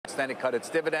then it cut its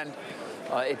dividend.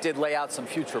 It did lay out some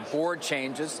future board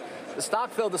changes. The stock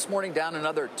fell this morning down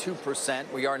another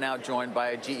 2%. We are now joined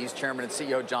by GE's chairman and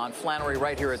CEO, John Flannery,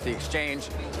 right here at the exchange.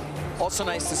 Also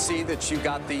nice to see that you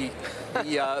got the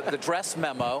dress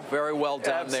memo. Very well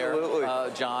done. Absolutely. There,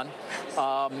 John.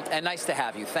 And nice to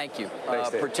have you. Thank you,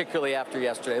 particularly after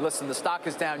yesterday. Listen, the stock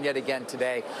is down yet again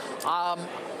today.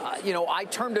 I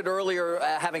termed it earlier,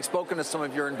 having spoken to some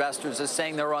of your investors, as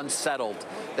saying they're unsettled.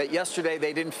 That yesterday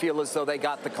they didn't feel as though they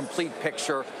got the complete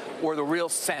picture or the real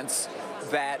sense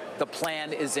that the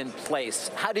plan is in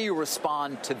place. How do you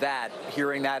respond to that,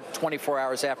 hearing that 24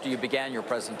 hours after you began your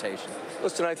presentation?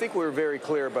 Listen, I think we were very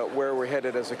clear about where we're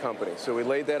headed as a company. So we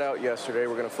laid that out yesterday.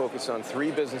 We're going to focus on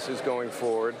 3 businesses going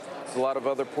forward. There's a lot of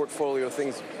other portfolio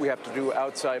things we have to do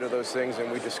outside of those things, and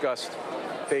we discussed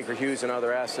Baker Hughes and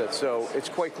other assets. So it's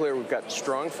quite clear we've got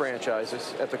strong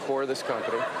franchises at the core of this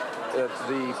company.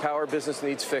 The power business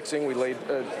needs fixing. We laid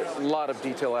a lot of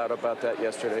detail out about that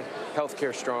yesterday.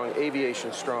 Healthcare strong,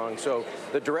 aviation strong. So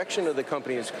the direction of the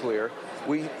company is clear.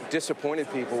 We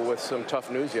disappointed people with some tough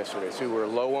news yesterday. So we were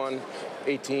low on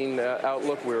 18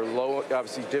 outlook. We were low,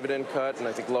 obviously, dividend cut, and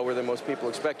I think lower than most people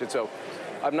expected. So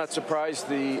I'm not surprised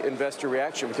the investor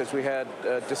reaction because we had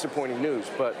disappointing news,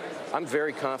 but I'm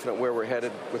very confident where we're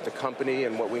headed with the company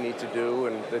and what we need to do,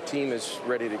 and the team is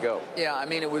ready to go. Yeah, I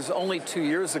mean, it was only 2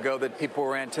 years ago that people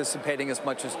were anticipating as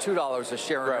much as $2 a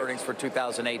share in earnings for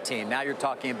 2018. Now you're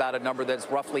talking about a number that's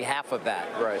roughly half of that.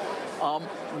 Right.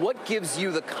 What gives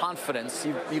you the confidence,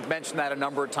 you've mentioned that a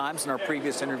number of times in our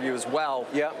previous interview as well,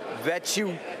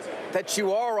 that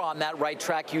you are on that right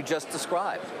track you just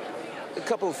described? A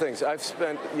couple of things. I've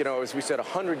spent, as we said,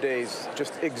 100 days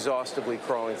just exhaustively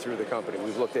crawling through the company.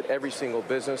 We've looked at every single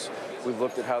business. We've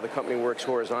looked at how the company works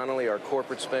horizontally, our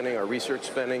corporate spending, our research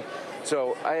spending.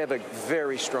 So I have a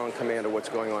very strong command of what's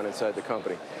going on inside the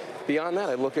company. Beyond that,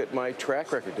 I look at my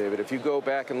track record, David. If you go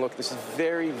back and look, this is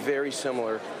very, very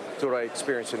similar to what I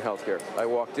experienced in healthcare. I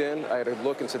walked in, I had a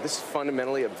look and said, this is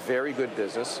fundamentally a very good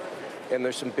business. And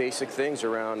there's some basic things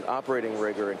around operating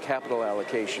rigor and capital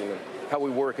allocation and how we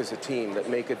work as a team that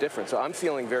make a difference. So I'm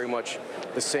feeling very much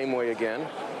the same way again.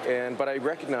 But I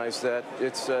recognize that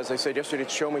it's, as I said yesterday,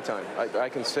 it's show me time. I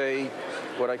can say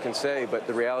what I can say, but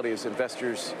the reality is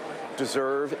investors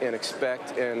deserve and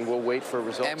expect and will wait for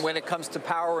results. And when it comes to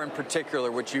power in particular,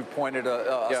 which you pointed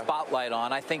a spotlight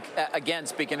on, I think, again,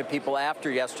 speaking to people after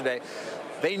yesterday,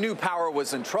 they knew power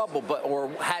was in trouble, or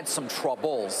had some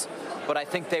troubles, but I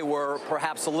think they were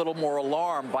perhaps a little more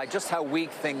alarmed by just how weak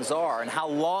things are and how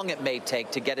long it may take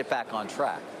to get it back on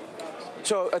track.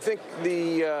 So I think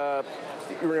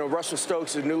Russell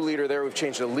Stokes, the new leader there, we've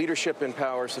changed the leadership in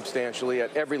power substantially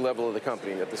at every level of the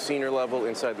company, at the senior level,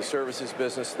 inside the services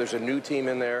business. There's a new team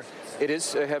in there. It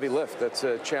is a heavy lift. That's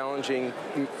a challenging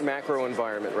macro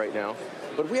environment right now.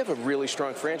 But we have a really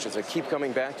strong franchise. I keep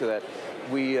coming back to that.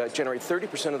 We generate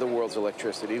 30% of the world's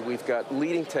electricity. We've got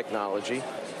leading technology.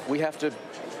 We have to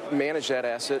manage that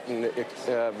asset and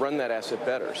run that asset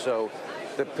better. So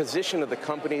the position of the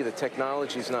company, the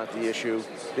technology is not the issue.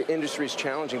 The industry is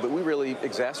challenging, but we really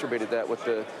exacerbated that with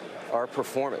our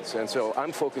performance. And so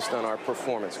I'm focused on our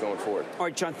performance going forward. All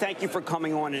right, John, thank you for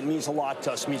coming on. It means a lot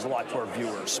to us, it means a lot to our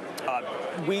viewers.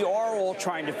 We are all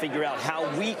trying to figure out how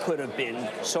we could have been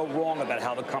so wrong about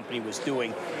how the company was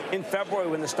doing. In February,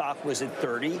 when the stock was at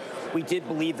 30, we did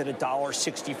believe that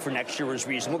 $1.60 for next year was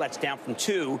reasonable. That's down from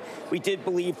 2. We did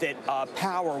believe that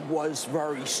power was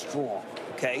very strong.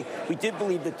 Okay. We did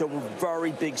believe that there were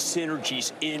very big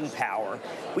synergies in power.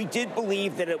 We did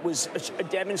believe that it was a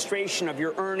demonstration of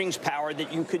your earnings power,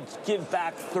 that you could give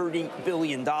back $30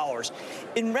 billion.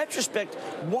 In retrospect,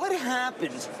 what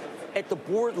happened at the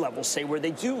board level, say, where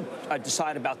they do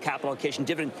decide about capital allocation,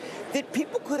 dividend, that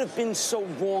people could have been so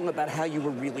wrong about how you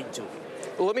were really doing?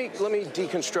 Well, let me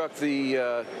deconstruct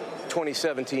the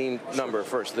 2017 number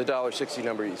first, the $1.60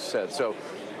 number you said. So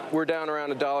we're down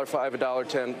around $1.05,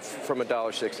 $1.10 from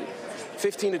 $1.60.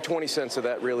 15 to 20 cents of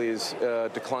that really is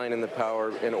decline in the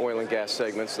power and oil and gas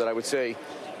segments that I would say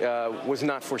was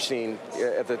not foreseen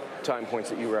at the time points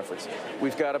that you referenced.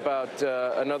 We've got about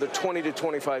another 20 to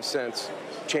 25 cents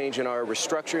change in our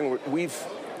restructuring. We've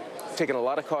taken a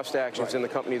lot of cost actions in the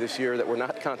company this year that were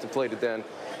not contemplated then.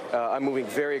 I'm moving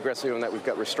very aggressively on that. We've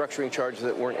got restructuring charges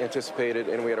that weren't anticipated,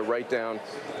 and we had a write-down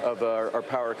of our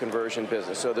power conversion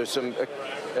business. So there's some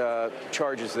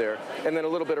charges there. And then a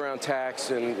little bit around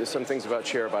tax and some things about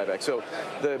share buyback. So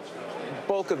the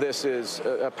bulk of this is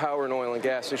a power and oil and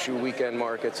gas issue, weekend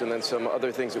markets, and then some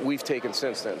other things that we've taken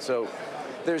since then. So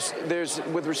there's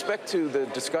with respect to the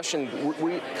discussion,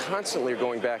 we constantly are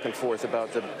going back and forth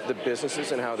about the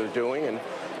businesses and how they're doing. And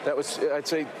That was, I'd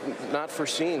say, not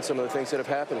foreseen some of the things that have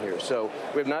happened here. So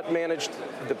we have not managed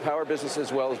the power business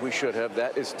as well as we should have.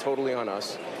 That is totally on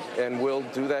us, and we'll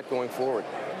do that going forward.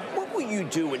 What will you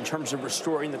do in terms of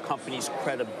restoring the company's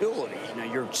credibility?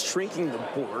 Now, you're shrinking the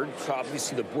board. So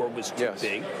obviously, the board was too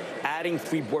big. Adding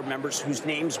 3 board members whose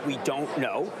names we don't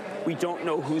know. We don't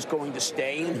know who's going to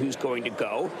stay and who's going to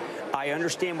go. I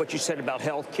understand what you said about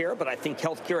health care, but I think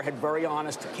health care had very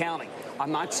honest accounting.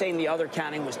 I'm not saying the other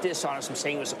accounting was dishonest. I'm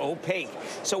saying it was opaque.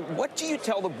 So what do you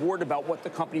tell the board about what the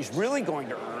company's really going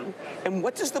to earn? And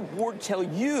what does the board tell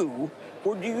you?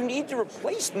 Or do you need to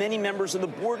replace many members of the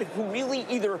board who really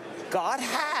either got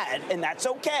had, and that's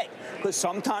okay, because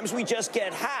sometimes we just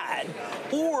get had,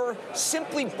 or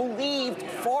simply believed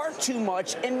far too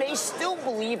much and may still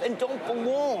believe and don't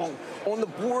belong on the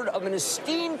board of an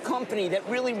esteemed company that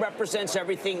really represents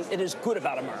everything that is good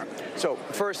about America? So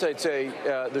first, I'd say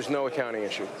there's no accounting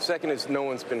issue. Second is no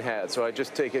one's been had. So I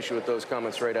just take issue with those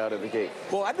comments right out of the gate.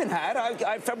 Well, I've been had.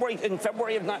 In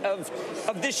February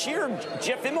of this year,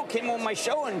 Jeff Immelt came on my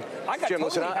show, and I got Jim,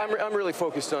 totally listen, I'm really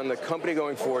focused on the company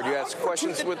going forward. You asked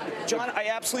questions with... John, I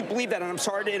absolutely believe that, and I'm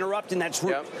sorry to interrupt, and that's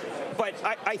rude. But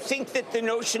I think that the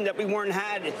notion that we weren't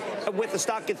had with the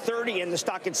stock at 30 and the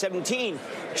stock at 17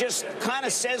 just kind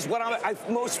of says what I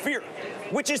most fear,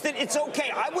 which is that it's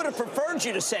okay. I would have preferred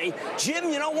you to say, Jim,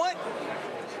 you know what?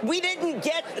 We didn't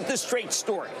get the straight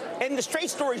story, and the straight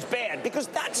story's bad, because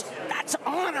that's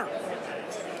honor.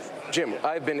 Jim,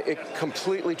 I've been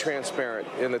completely transparent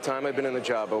in the time I've been in the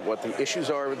job of what the issues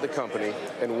are with the company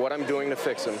and what I'm doing to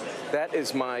fix them. That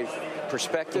is my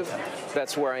perspective.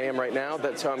 That's where I am right now.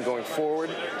 That's how I'm going forward.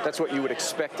 That's what you would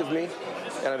expect of me.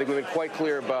 And I think we've been quite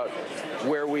clear about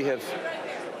where we have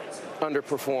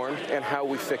underperformed and how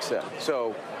we fix that.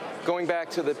 So going back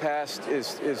to the past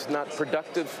is not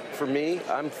productive for me.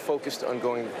 I'm focused on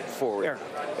going forward. Fair.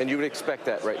 And you would expect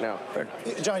that right now. Fair.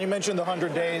 John, you mentioned the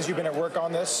 100 days you've been at work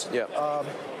on this. Yeah.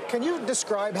 Can you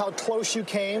describe how close you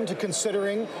came to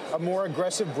considering a more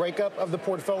aggressive breakup of the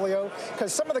portfolio?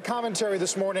 Because some of the commentary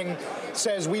this morning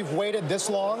says we've waited this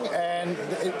long and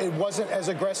it wasn't as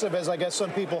aggressive as I guess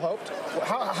some people hoped.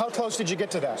 How close did you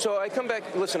get to that? So I come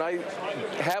back, listen, I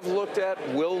have looked at,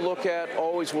 will look at,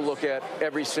 always will look at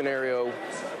every scenario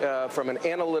from an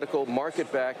analytical,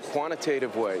 market-backed,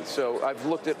 quantitative way. So I've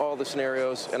looked at all the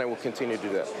scenarios and I will continue to do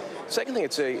that. Second thing,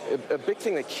 it's a big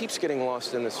thing that keeps getting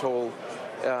lost in this whole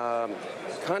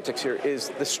context here is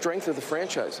the strength of the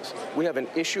franchises. We have an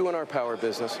issue in our power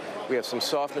business. We have some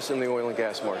softness in the oil and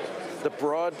gas market. The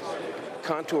broad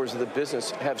contours of the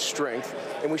business have strength,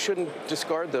 and we shouldn't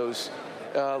discard those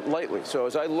lightly. So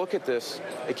as I look at this,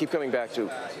 I keep coming back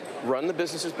to run the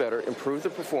businesses better, improve the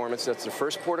performance. That's the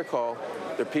first port of call.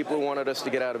 There are people who wanted us to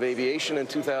get out of aviation in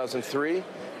 2003. There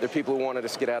are people who wanted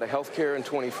us to get out of healthcare in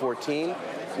 2014.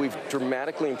 We've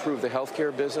dramatically improved the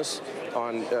healthcare business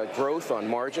on growth, on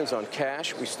margins, on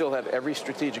cash. We still have every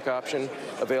strategic option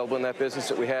available in that business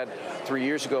that we had 3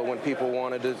 years ago when people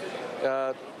wanted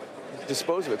to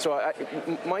dispose of it. So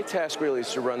my task really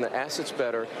is to run the assets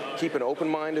better, keep an open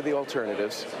mind to the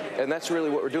alternatives, and that's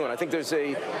really what we're doing. I think there's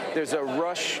a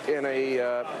rush and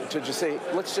to just say,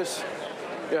 let's just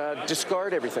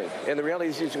discard everything. And the reality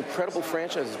is these incredible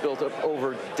franchises built up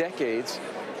over decades,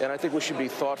 and I think we should be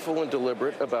thoughtful and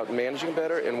deliberate about managing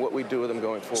better and what we do with them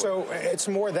going forward. So it's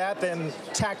more that than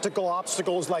tactical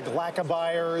obstacles like lack of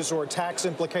buyers or tax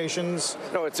implications?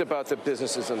 No, it's about the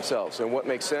businesses themselves and what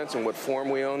makes sense and what form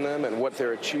we own them and what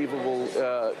their achievable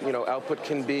output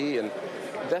can be, and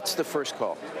that's the first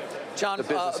call. John,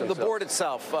 the board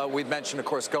itself, we've mentioned, of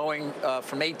course, going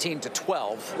from 18 to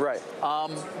 12. Right.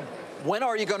 When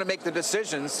are you going to make the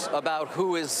decisions about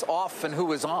who is off and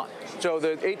who is on? So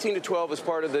the 18 to 12 is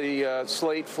part of the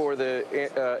slate for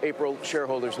the April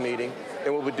shareholders meeting,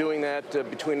 and we'll be doing that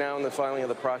between now and the filing of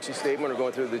the proxy statement. We're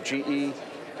going through the GE,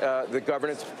 the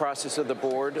governance process of the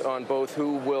board on both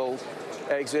who will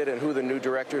exit and who the new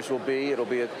directors will be. It'll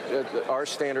be our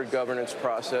standard governance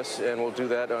process, and we'll do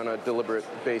that on a deliberate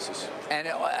basis. And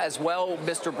as well,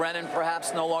 Mr. Brennan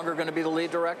perhaps no longer going to be the lead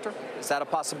director? Is that a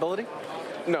possibility?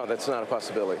 No, that's not a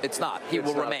possibility. It's not. He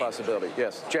will remain. It's not a possibility,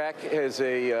 yes. Jack has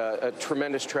a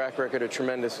tremendous track record, a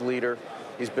tremendous leader.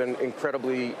 He's been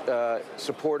incredibly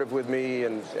supportive with me,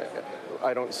 and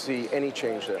I don't see any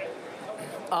change there.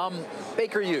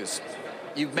 Baker Hughes,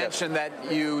 You've mentioned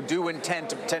that you do intend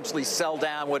to potentially sell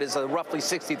down what is a roughly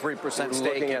 63% stake.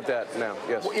 Looking at that now,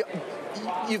 yes. Well,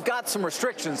 you've got some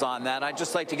restrictions on that. I'd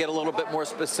just like to get a little bit more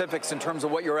specifics in terms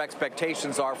of what your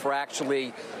expectations are for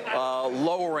actually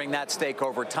lowering that stake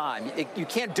over time. You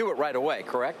can't do it right away,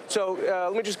 correct? So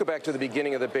let me just go back to the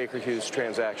beginning of the Baker Hughes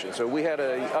transaction. So we had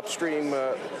an upstream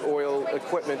oil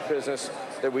equipment business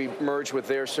that we merged with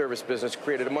their service business,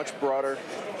 created a much broader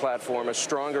platform, a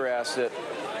stronger asset.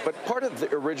 But part of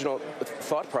the original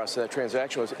thought process of that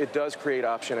transaction was it does create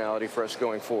optionality for us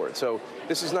going forward. So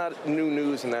this is not new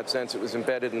news in that sense. It was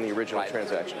embedded in the original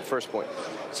transaction, first point.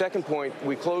 Second point,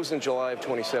 we closed in July of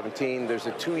 2017. There's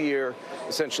a 2-year,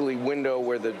 essentially, window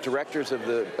where the directors of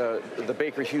the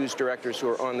Baker Hughes directors who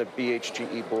are on the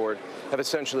BHGE board have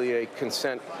essentially a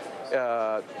consent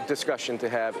discussion to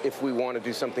have if we want to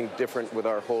do something different with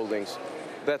our holdings.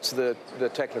 That's the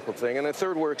technical thing. And the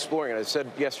third, we're exploring it. I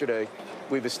said yesterday,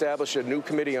 we've established a new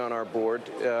committee on our board,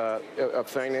 a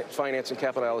finance and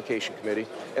capital allocation committee.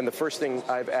 And the first thing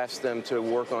I've asked them to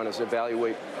work on is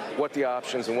evaluate what the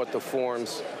options and what the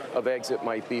forms of exit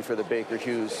might be for the Baker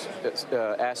Hughes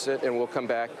asset. And we'll come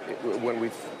back when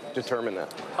we've determined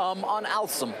that. On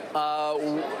Alstom,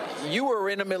 you were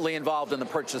intimately involved in the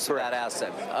purchase of that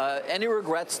asset. Any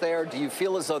regrets there? Do you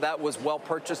feel as though that was well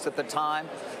purchased at the time,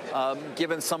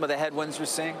 given some of the headwinds you're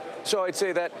seeing? So I'd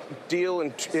say that deal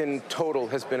in total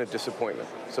has been a disappointment.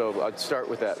 So I'd start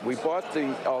with that. We bought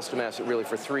the Alstom asset really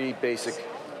for 3 basic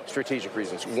strategic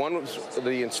reasons. One was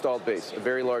the installed base, a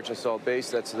very large installed base.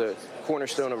 That's the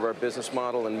cornerstone of our business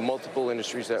model in multiple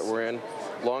industries that we're in.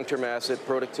 Long-term asset,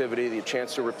 productivity, the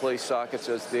chance to replace sockets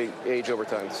as they age over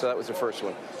time. So that was the first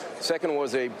one. Second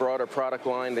was a broader product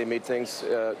line. They made things,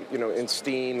 in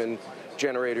steam and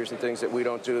generators and things that we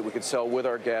don't do that we could sell with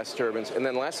our gas turbines. And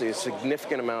then lastly, a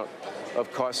significant amount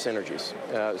of cost synergies.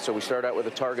 So we started out with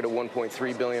a target of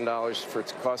 $1.3 billion for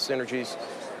its cost synergies.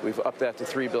 We've upped that to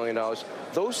 $3 billion.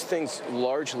 Those things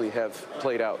largely have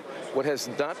played out. What has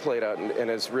not played out and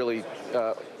has really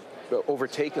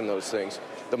overtaken those things,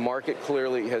 the market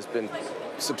clearly has been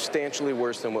substantially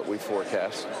worse than what we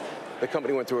forecast. The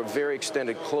company went through a very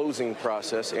extended closing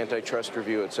process, antitrust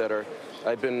review, et cetera.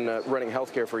 I'd been running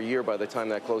healthcare for a year by the time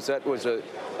that closed. That was a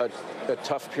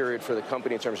tough period for the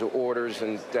company in terms of orders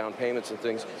and down payments and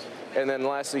things. And then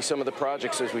lastly, some of the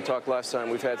projects, as we talked last time,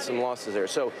 we've had some losses there.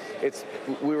 So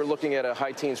we were looking at a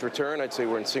high teens return. I'd say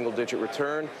we're in single-digit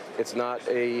return. It's not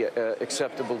a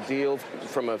acceptable deal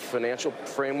from a financial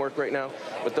framework right now.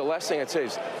 But the last thing I'd say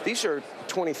is these are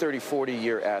 20, 30,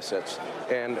 40-year assets.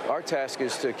 And our task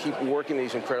is to keep working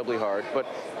these incredibly hard. But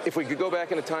if we could go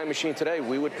back in a time machine today,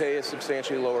 we would pay a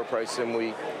substantially lower price than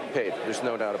we paid. There's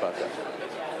no doubt about that.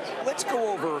 Let's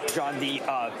go over, John,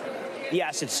 the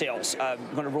asset sales. I'm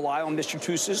going to rely on Mr.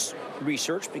 Tusa's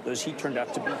research because he turned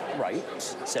out to be right.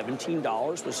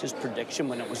 $17 was his prediction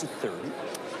when it was at 30.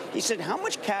 He said, how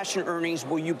much cash and earnings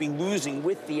will you be losing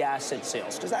with the asset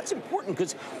sales? Because that's important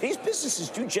because these businesses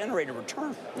do generate a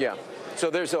return. Yeah. So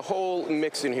there's a whole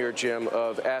mix in here, Jim,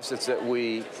 of assets that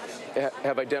we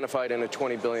have identified in a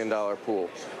 $20 billion pool.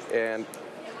 And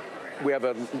we have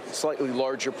a slightly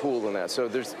larger pool than that. So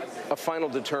there's a final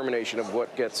determination of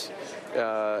what gets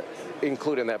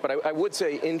included in that. But I would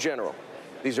say, in general,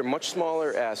 these are much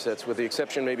smaller assets, with the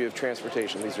exception maybe of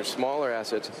transportation. These are smaller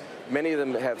assets. Many of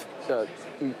them have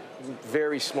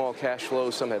very small cash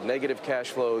flows. Some have negative cash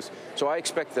flows. So I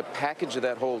expect the package of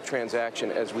that whole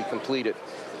transaction as we complete it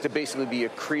to basically be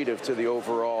accretive to the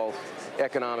overall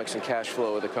economics and cash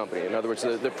flow of the company. In other words,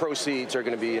 the proceeds are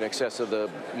going to be in excess of the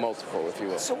multiple, if you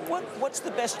will. So what's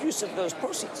the best use of those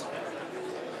proceeds?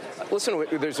 Listen,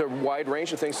 there's a wide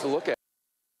range of things to look at.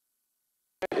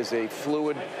 It's a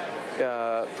fluid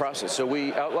process. So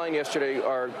we outlined yesterday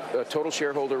our total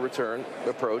shareholder return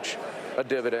approach, a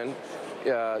dividend,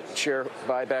 share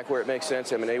buyback where it makes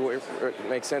sense, M&A where it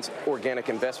makes sense, organic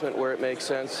investment where it makes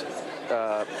sense,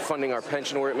 funding our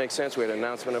pension where it makes sense. We had an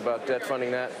announcement about debt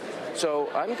funding that. So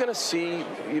I'm going to see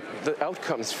the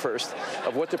outcomes first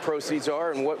of what the proceeds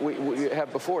are and what we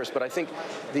have before us. But I think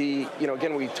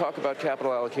again, we talk about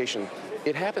capital allocation.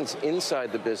 It happens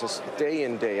inside the business day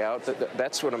in, day out.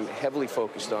 That's what I'm heavily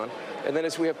focused on. And then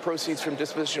as we have proceeds from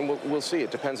disposition, we'll see.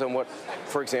 It depends on what,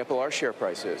 for example, our share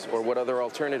price is or what other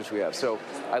alternatives we have. So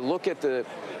I look at the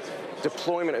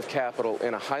deployment of capital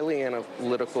in a highly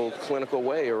analytical, clinical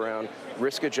way around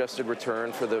risk-adjusted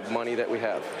return for the money that we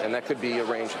have. And that could be a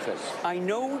range of things. I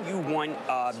know you want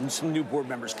some new board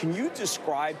members. Can you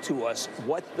describe to us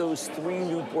what those 3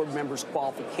 new board members'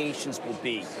 qualifications will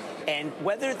be? and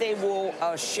whether they will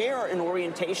share an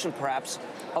orientation, perhaps,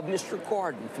 of Mr.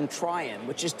 Gordon from Trian,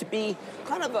 which is to be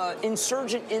kind of an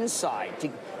insurgent inside,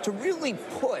 to really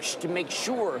push to make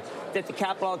sure that the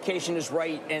capital allocation is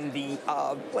right and the,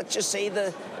 let's just say,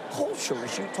 the culture,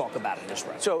 as you talk about it, is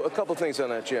right. So a couple things on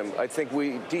that, Jim. I think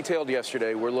we detailed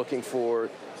yesterday, we're looking for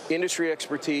industry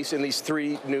expertise in these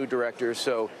 3 new directors.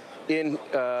 So in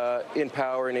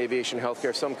power and aviation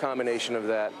healthcare, some combination of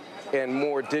that, and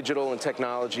more digital and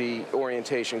technology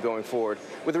orientation going forward.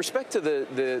 With respect to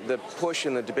the push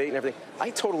and the debate and everything, I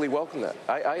totally welcome that.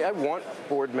 I want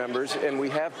board members, and we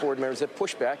have board members that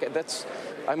push back.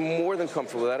 I'm more than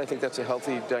comfortable with that. I think that's a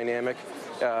healthy dynamic.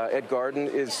 Ed Garden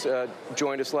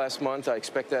joined us last month. I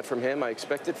expect that from him. I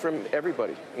expect it from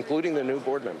everybody, including the new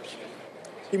board members.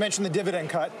 You mentioned the dividend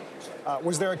cut.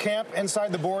 Was there a camp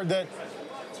inside the board that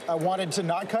wanted to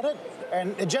not cut it?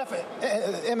 And Jeff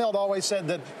Immelt always said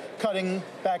that cutting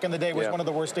back in the day was one of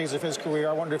the worst days of his career.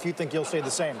 I wonder if you think you'll say the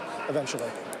same eventually.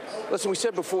 Listen, we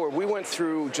said before, we went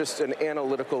through just an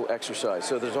analytical exercise.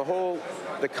 So there's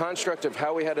the construct of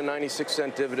how we had a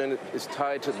 96-cent dividend is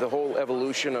tied to the whole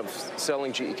evolution of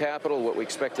selling GE Capital, what we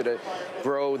expected to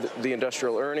grow the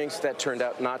industrial earnings. That turned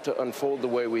out not to unfold the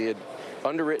way we had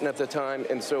underwritten at the time.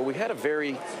 And so we had a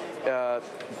very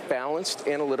balanced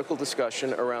analytical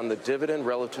discussion around the dividend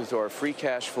relative to our free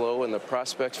cash flow and the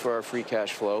prospects for our free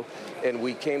cash flow. And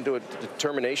we came to a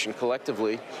determination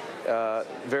collectively,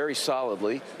 very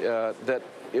solidly, that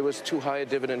it was too high a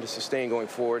dividend to sustain going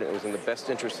forward. And it was in the best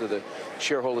interest of the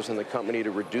shareholders in the company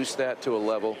to reduce that to a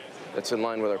level that's in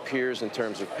line with our peers in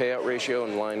terms of payout ratio,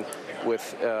 in line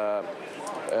with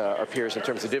our peers in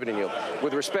terms of dividend yield.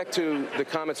 With respect to the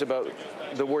comments about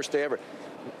the worst day ever,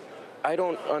 I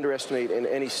don't underestimate in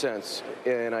any sense,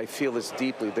 and I feel this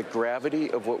deeply, the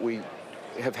gravity of what we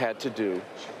have had to do,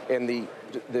 and the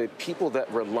people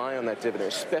that rely on that dividend,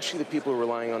 especially the people who are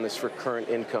relying on this for current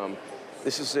income.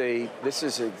 This is a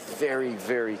very,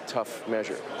 very tough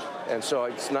measure. And so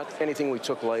it's not anything we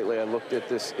took lightly. I looked at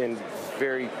this in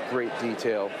very great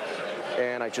detail,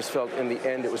 and I just felt in the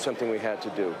end it was something we had to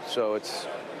do. So it's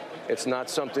not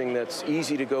something that's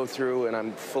easy to go through, and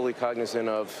I'm fully cognizant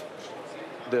of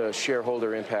the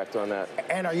shareholder impact on that.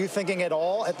 And are you thinking at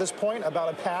all at this point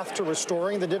about a path to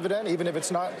restoring the dividend, even if it's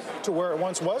not to where it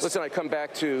once was? Listen, I come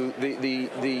back to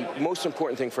the most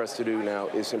important thing for us to do now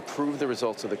is improve the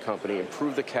results of the company,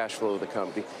 improve the cash flow of the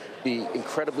company, be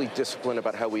incredibly disciplined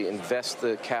about how we invest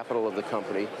the capital of the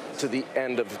company to the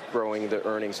end of growing the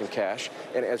earnings and cash.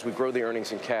 And as we grow the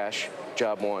earnings and cash,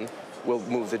 job one, we'll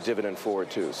move the dividend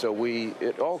forward too. So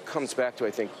it all comes back to,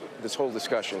 I think, this whole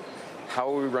discussion.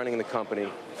 How are we running the company?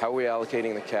 How are we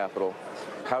allocating the capital?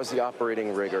 How's the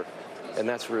operating rigor? And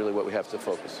that's really what we have to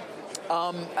focus.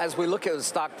 As we look at the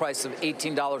stock price of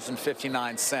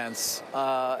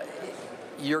 $18.59,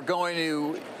 you're going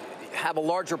to have a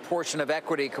larger portion of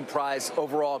equity comprise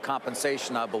overall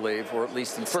compensation, I believe, or at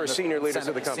least for senior leaders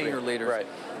of the company. Senior leaders. Right.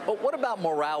 But what about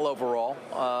morale overall?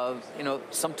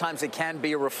 Sometimes it can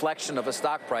be a reflection of a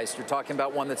stock price. You're talking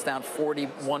about one that's down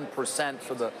 41%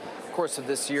 for the course of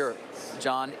this year.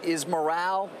 John, is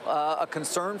morale a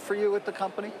concern for you at the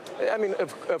company? I mean,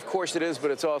 of course it is,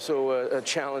 but it's also a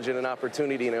challenge and an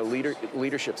opportunity in a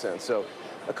leadership sense. So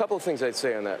a couple of things I'd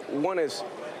say on that. One is,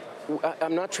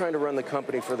 I'm not trying to run the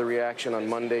company for the reaction on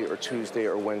Monday or Tuesday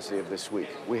or Wednesday of this week.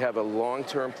 We have a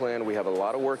long-term plan. We have a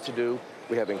lot of work to do.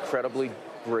 We have incredibly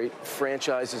great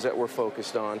franchises that we're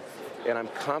focused on, and I'm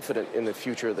confident in the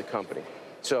future of the company.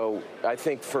 So I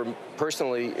think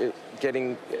personally,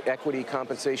 getting equity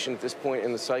compensation at this point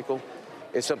in the cycle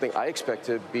is something I expect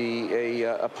to be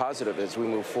a positive as we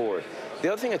move forward.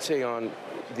 The other thing I'd say on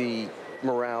the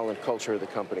morale and culture of the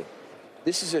company,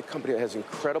 this is a company that has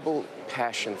incredible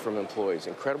passion from employees,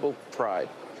 incredible pride.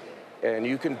 And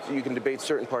you can debate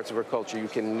certain parts of our culture. You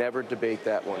can never debate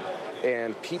that one.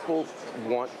 And people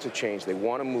want to change. They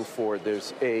want to move forward.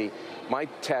 My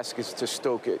task is to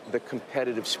stoke the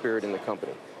competitive spirit in the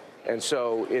company. And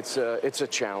so it's a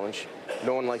challenge.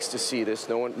 No one likes to see this.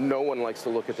 No one likes to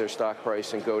look at their stock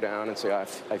price and go down and say,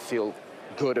 I feel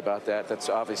good about that. That's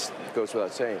obvious, goes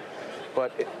without saying.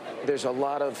 But there's a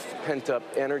lot of pent-up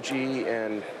energy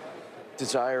and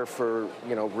desire for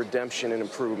redemption and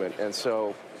improvement. And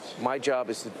so my job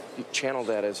is to channel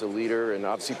that as a leader, and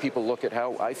obviously people look at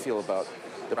how I feel about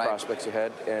the prospects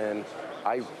ahead, and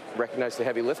I recognize the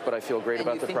heavy lift, but I feel great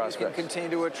about the prospects. You can continue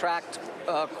to attract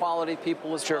quality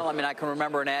people as well. I mean, I can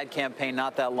remember an ad campaign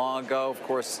not that long ago. Of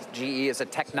course, GE is a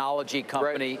technology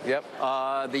company. Right.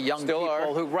 Yep. The young Still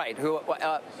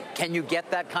people can you get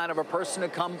that kind of a person to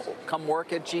come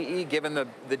work at GE, given the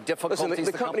difficulties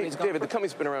the company's gone David, the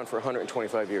company's been around for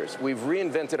 125 years. We've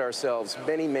reinvented ourselves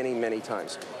many, many, many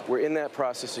times. We're in that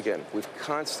process again. We've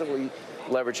constantly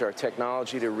leveraged our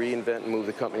technology to reinvent and move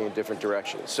the company in different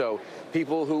directions. So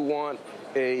people who want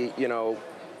a,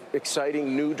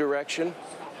 exciting new direction,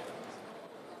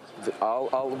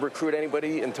 I'll recruit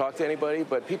anybody and talk to anybody,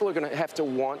 but people are going to have to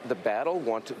want the battle,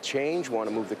 want to change, want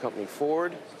to move the company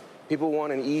forward. People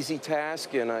want an easy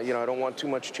task, and I don't want too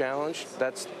much challenge.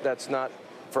 That's not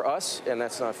for us, and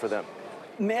that's not for them.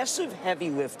 Massive heavy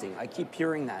lifting. I keep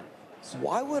hearing that.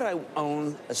 Why would I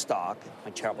own a stock?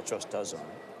 My charitable trust does own it.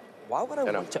 Why would I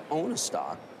want to own a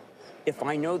stock if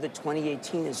I know that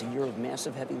 2018 is a year of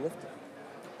massive heavy lifting?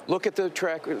 Look at the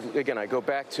track. Again, I go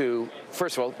back to,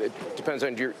 first of all, it depends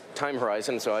on your time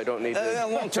horizon, so I don't need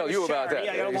to tell you about that.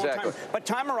 Yeah, exactly. But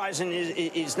time horizon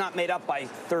is not made up by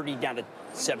 30 down to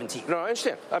 17. No, I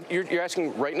understand. You're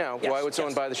asking right now, why would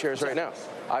someone buy the shares right now?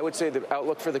 I would say the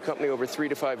outlook for the company over 3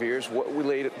 to 5 years, what we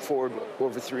laid forward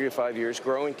over 3 to 5 years,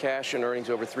 growing cash and earnings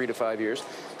over 3 to 5 years,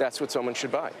 that's what someone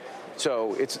should buy.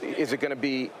 So is it going to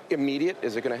be immediate?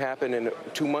 Is it going to happen in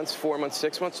 2 months, 4 months,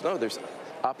 6 months? No, there's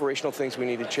operational things we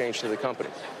need to change to the company.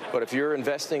 But if you're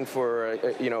investing for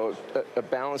a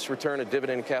balanced return, a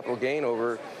dividend and capital gain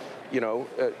over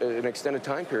an extended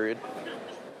time period,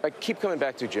 I keep coming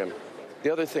back to, Jim,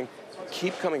 the other thing,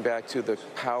 keep coming back to the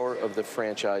power of the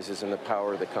franchises and the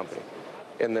power of the company.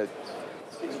 And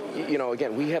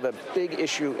again, we have a big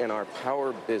issue in our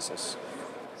power business.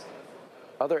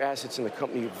 Other assets in the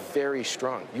company are very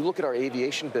strong. You look at our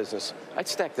aviation business, I'd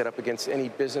stack that up against any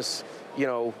business,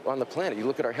 on the planet. You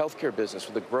look at our healthcare business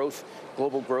with the growth,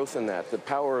 global growth in that, the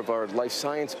power of our life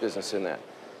science business in that.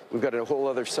 We've got a whole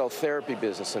other cell therapy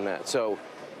business in that. So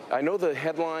I know the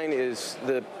headline is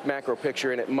the macro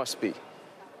picture, and it must be.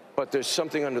 But there's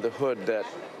something under the hood that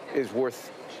is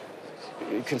worth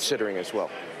considering as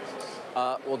well.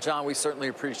 Well, John, we certainly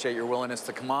appreciate your willingness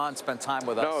to come on, spend time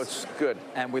with us. No, it's good.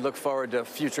 And we look forward to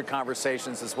future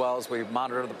conversations as well as we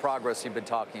monitor the progress you've been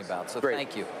talking about. So Great.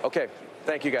 Thank you. Okay.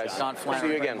 Thank you, guys. John Flannery,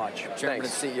 see you again. Chairman and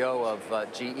CEO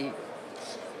of GE.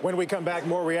 When we come back,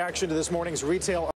 more reaction to this morning's retail